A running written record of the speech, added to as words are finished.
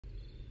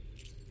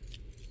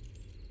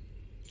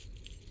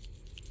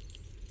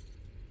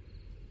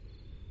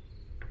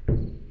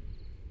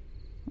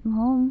I'm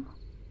home.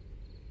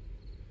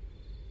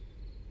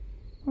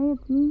 Hey,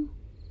 it's me.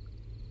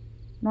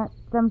 Not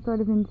some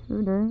sort of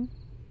intruder.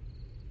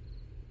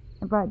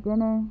 I brought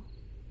dinner.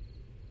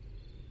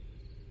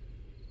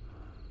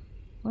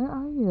 Where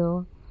are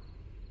you?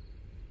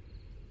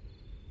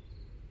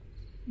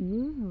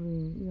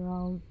 Usually, you're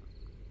all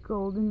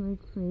golden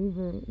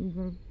retriever,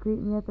 eager to greet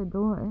me at the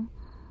door.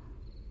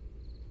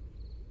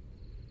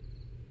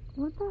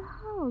 What the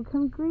hell?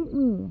 Come greet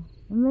me.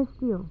 I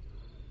missed you.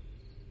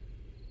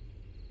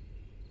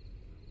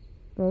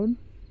 Babe?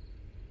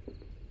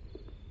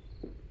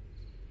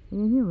 Are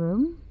you in your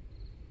room?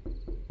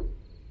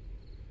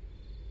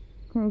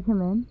 Can I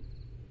come in?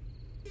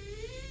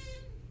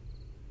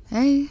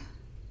 Hey.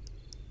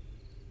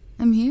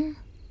 I'm here.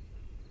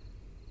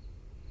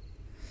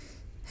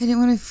 I didn't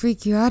want to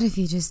freak you out if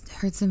you just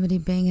heard somebody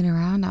banging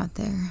around out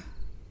there.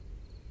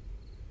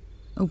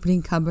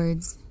 Opening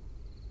cupboards.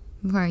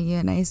 Pouring you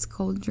a nice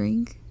cold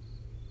drink.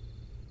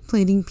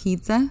 Plating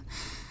pizza.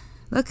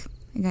 Look,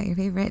 I got your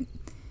favorite.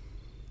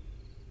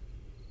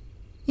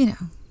 You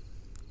know,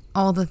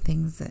 all the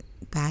things that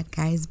bad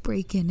guys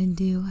break in and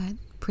do at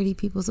pretty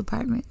people's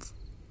apartments.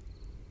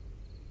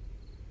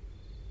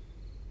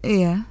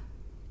 Yeah.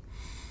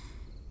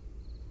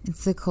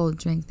 It's the cold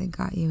drink that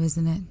got you,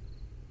 isn't it?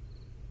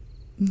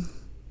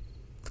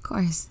 Of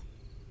course.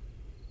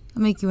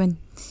 I'll make you in.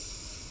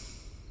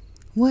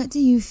 What do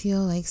you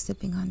feel like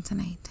sipping on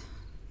tonight?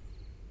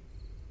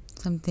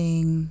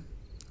 Something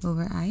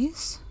over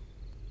ice?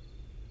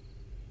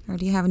 Or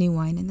do you have any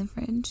wine in the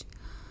fridge?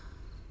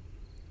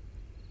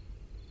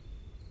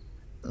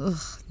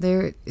 Ugh,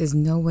 there is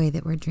no way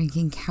that we're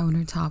drinking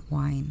countertop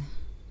wine.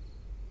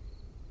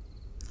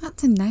 Not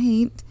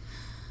tonight.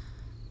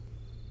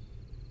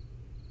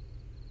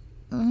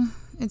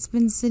 It's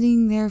been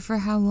sitting there for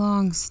how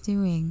long,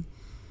 stewing?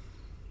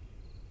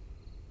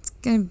 It's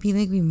gonna be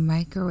like we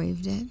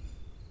microwaved it.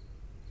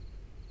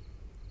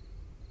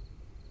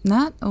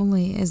 Not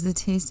only is the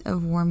taste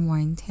of warm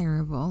wine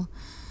terrible.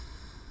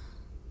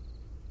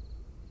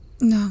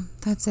 No,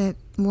 that's it.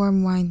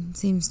 Warm wine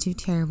seems too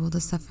terrible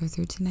to suffer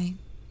through tonight.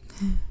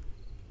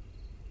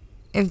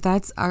 If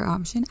that's our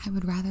option, I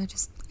would rather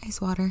just ice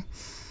water.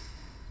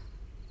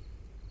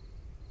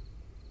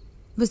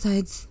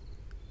 Besides,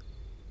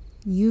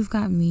 you've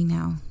got me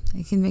now.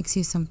 I can mix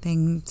you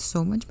something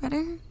so much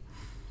better.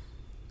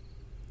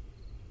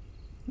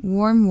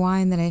 Warm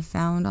wine that I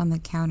found on the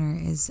counter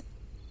is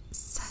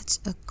such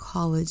a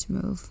college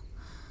move.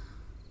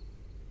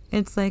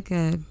 It's like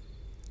a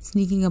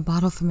sneaking a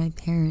bottle from my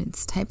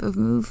parents type of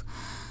move.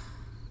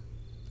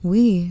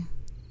 We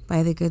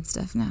buy the good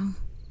stuff now.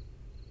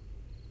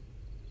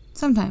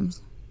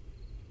 Sometimes.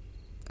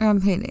 Or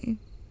on payday.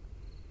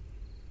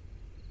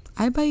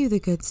 I buy you the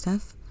good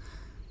stuff.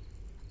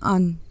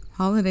 On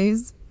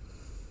holidays.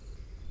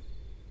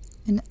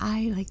 And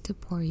I like to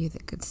pour you the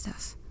good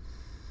stuff.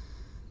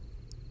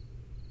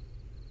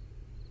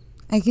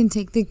 I can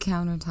take the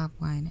countertop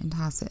wine and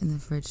toss it in the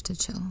fridge to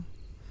chill.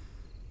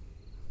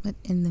 But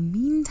in the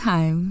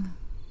meantime,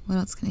 what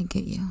else can I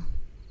get you?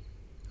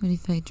 What do you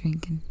feel like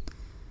drinking?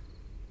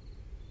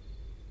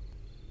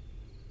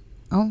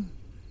 Oh,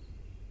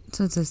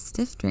 so it's a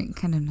stiff drink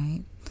kind of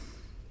night.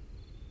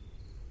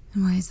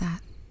 And why is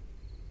that?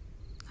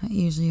 Not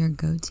usually your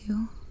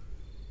go-to?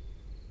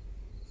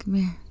 Come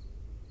here.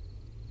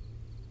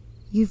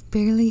 You've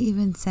barely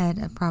even said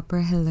a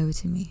proper hello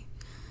to me.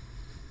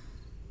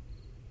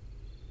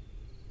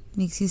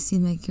 Makes you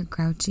seem like you're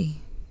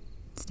grouchy,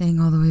 staying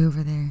all the way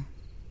over there.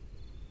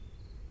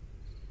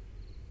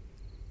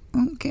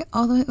 Oh, get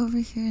all the way over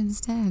here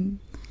instead.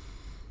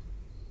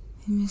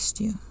 I missed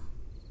you.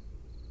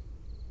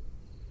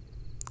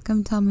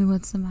 Come tell me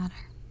what's the matter.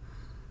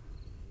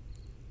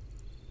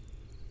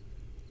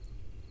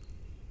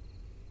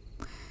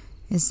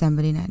 Is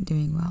somebody not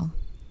doing well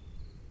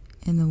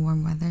in the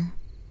warm weather?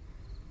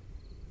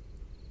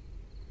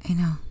 I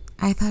know.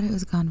 I thought it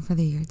was gone for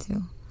the year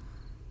too.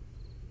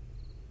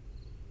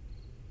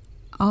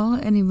 All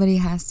anybody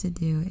has to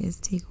do is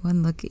take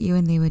one look at you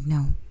and they would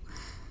know.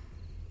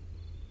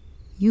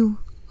 You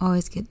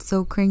always get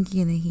so cranky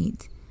in the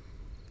heat.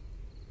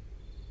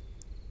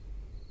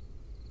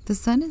 The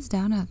sun is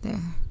down out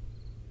there.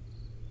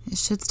 It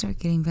should start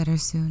getting better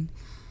soon.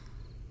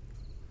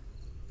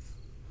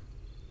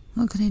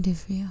 What can I do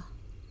for you?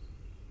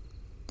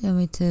 Do you want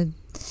me to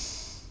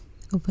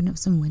open up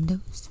some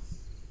windows?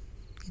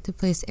 Get the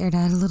place aired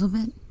out a little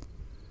bit?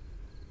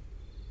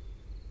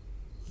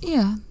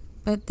 Yeah,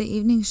 but the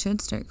evening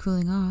should start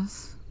cooling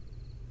off.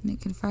 And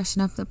it can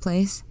freshen up the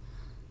place.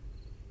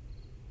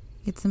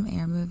 Get some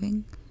air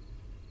moving.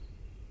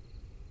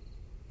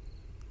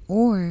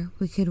 Or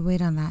we could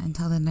wait on that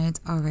until the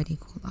night's already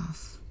cooled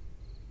off.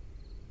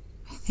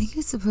 I think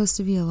it's supposed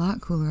to be a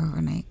lot cooler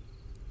overnight.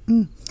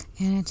 And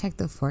I checked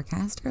the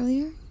forecast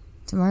earlier.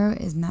 Tomorrow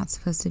is not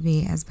supposed to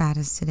be as bad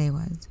as today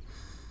was.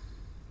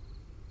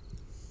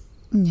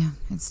 Yeah,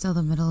 it's still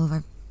the middle of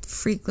a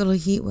freak little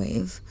heat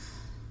wave.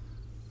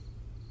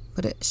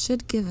 But it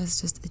should give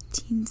us just a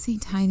teensy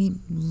tiny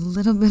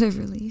little bit of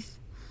relief.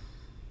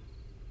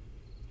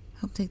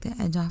 help take the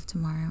edge off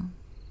tomorrow.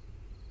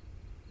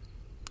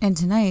 And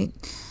tonight,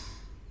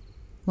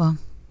 well,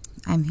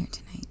 I'm here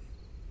tonight.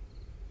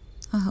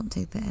 I'll help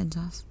take the edge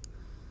off.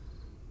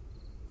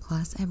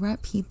 Plus, I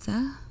brought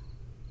pizza.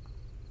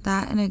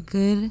 That and a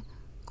good,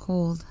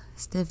 cold,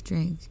 stiff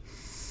drink.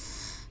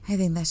 I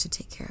think that should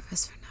take care of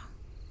us for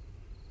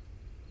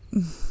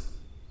now.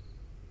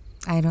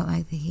 I don't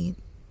like the heat.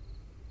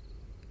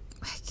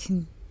 I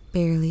can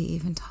barely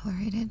even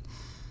tolerate it.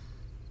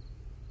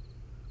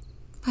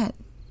 But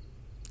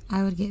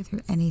I would get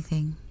through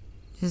anything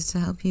just to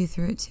help you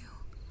through it too.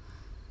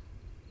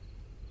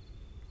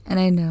 And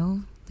I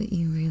know that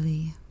you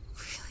really,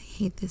 really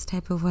hate this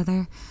type of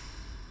weather,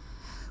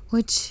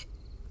 which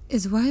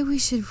is why we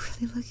should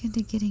really look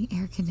into getting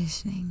air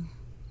conditioning.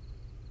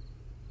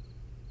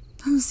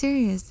 I'm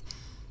serious.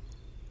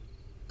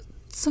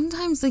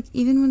 Sometimes, like,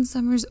 even when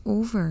summer's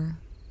over,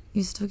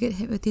 you still get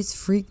hit with these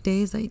freak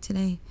days like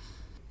today.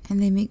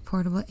 And they make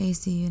portable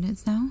AC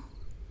units now.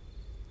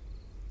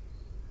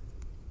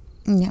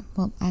 Yeah,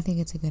 well, I think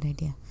it's a good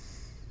idea.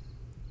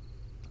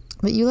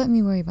 But you let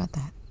me worry about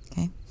that,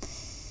 okay?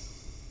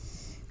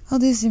 I'll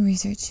do some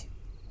research.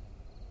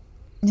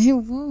 I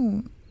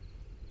won't.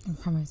 I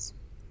promise.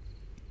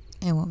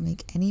 I won't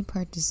make any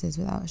purchases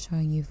without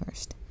showing you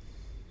first.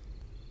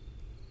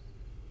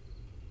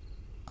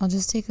 I'll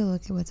just take a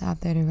look at what's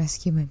out there to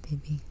rescue my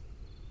baby.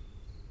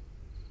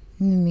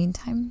 In the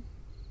meantime,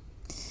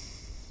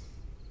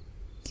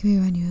 can we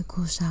run you a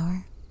cool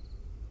shower?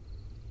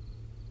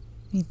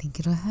 I think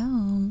it'll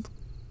help.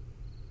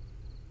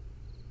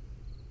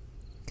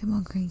 Come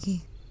on,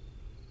 Cranky.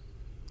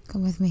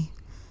 Come with me.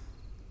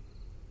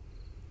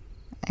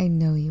 I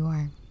know you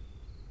are.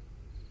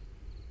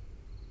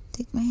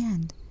 Take my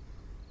hand.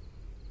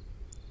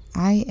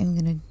 I am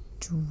gonna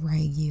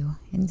drag you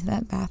into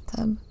that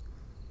bathtub.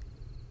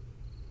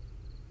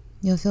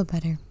 You'll feel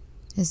better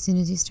as soon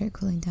as you start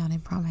cooling down, I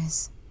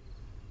promise.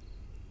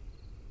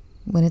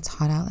 When it's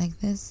hot out like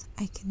this,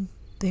 I can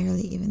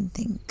barely even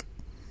think,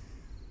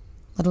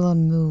 let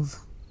alone move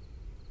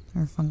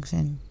or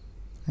function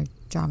or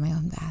draw my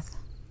own bath.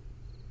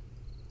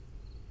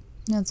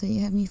 That's what you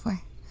have me for.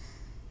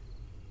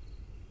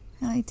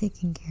 I like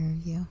taking care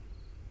of you.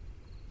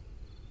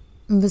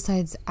 And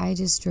besides, I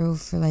just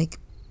drove for like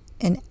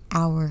an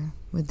hour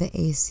with the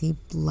AC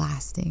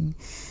blasting.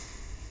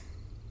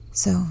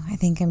 So I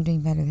think I'm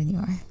doing better than you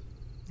are.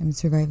 I'm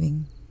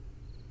surviving.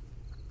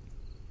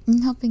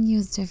 And helping you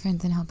is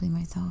different than helping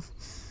myself.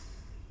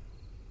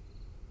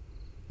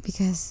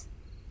 Because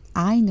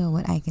I know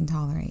what I can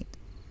tolerate.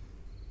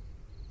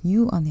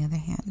 You, on the other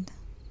hand,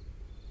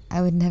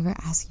 I would never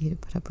ask you to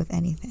put up with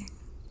anything.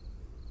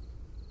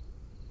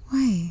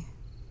 Why?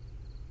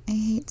 I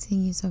hate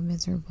seeing you so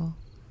miserable.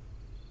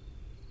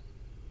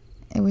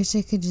 I wish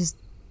I could just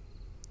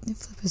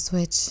flip a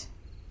switch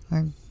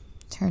or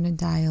turn a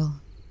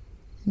dial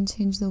and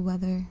change the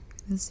weather,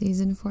 the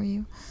season for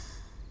you.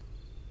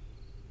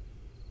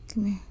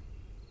 Come here.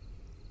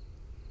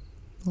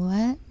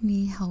 Let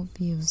me help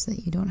you so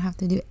that you don't have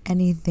to do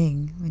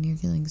anything when you're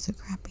feeling so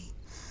crappy.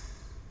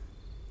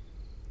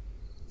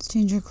 Let's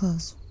change your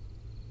clothes.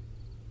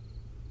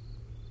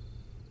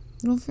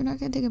 Well, if you're not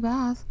gonna take a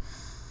bath,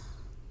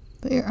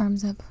 put your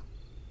arms up.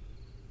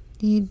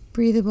 You need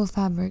breathable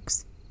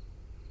fabrics.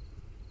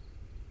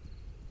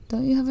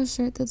 Don't you have a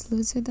shirt that's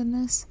looser than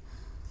this?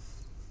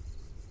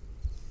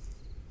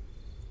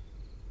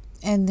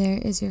 And there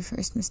is your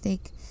first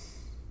mistake.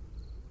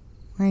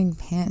 Wearing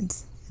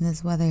pants in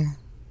this weather.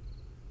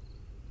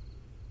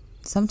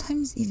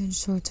 Sometimes even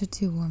shorts are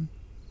too warm.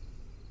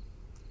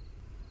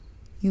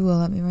 You will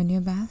let me run you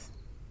a bath?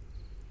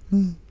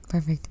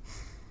 Perfect.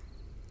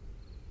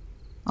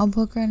 I'll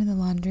poke around in the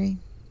laundry,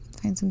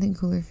 find something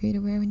cooler for you to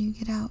wear when you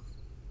get out,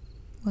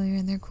 while you're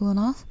in there cooling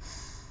off.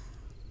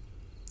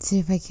 See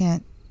if I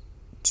can't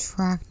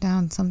track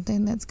down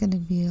something that's going to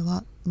be a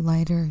lot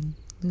lighter and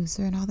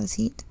looser in all this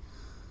heat.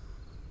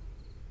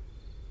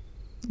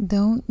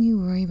 Don't you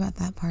worry about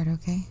that part,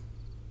 okay?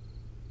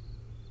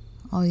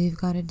 All you've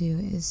got to do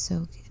is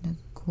soak in a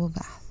cool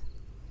bath.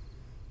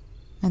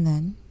 And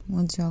then,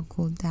 once you're all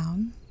cooled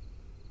down,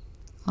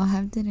 I'll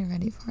have dinner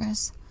ready for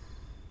us.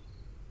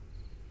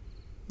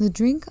 The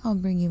drink I'll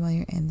bring you while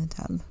you're in the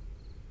tub,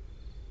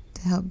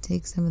 to help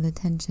take some of the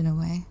tension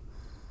away.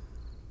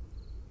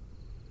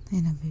 I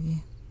know,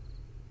 baby.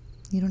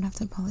 You don't have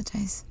to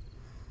apologize.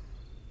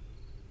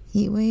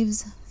 Heat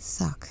waves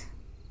suck.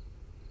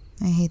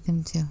 I hate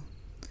them too.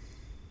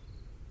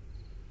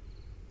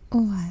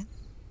 What?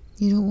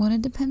 You don't want to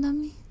depend on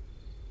me?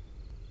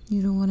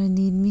 You don't want to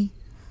need me?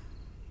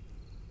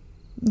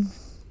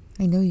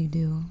 I know you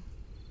do.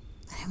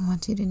 I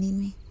want you to need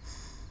me.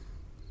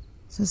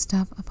 So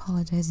stop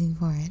apologizing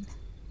for it.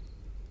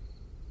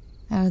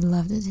 I would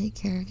love to take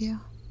care of you.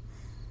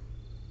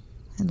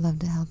 I'd love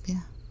to help you.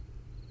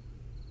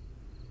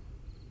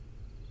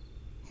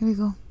 Here we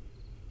go.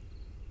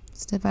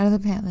 Step out of the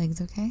pant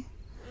legs, okay?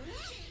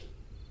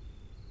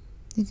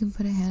 You can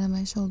put a hand on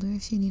my shoulder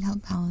if you need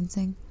help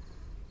balancing.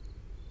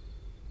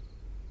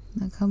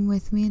 Now come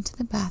with me into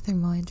the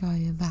bathroom while I draw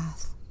you a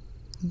bath.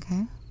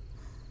 Okay?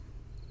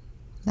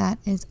 That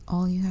is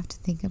all you have to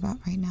think about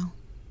right now.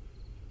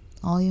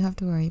 All you have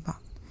to worry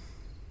about.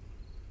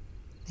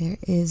 There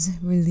is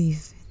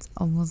relief. It's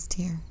almost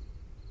here.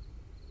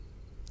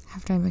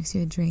 After I mix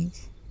you a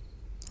drink,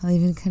 I'll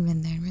even come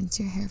in there and rinse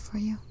your hair for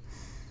you.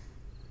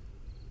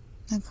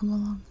 Now come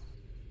along.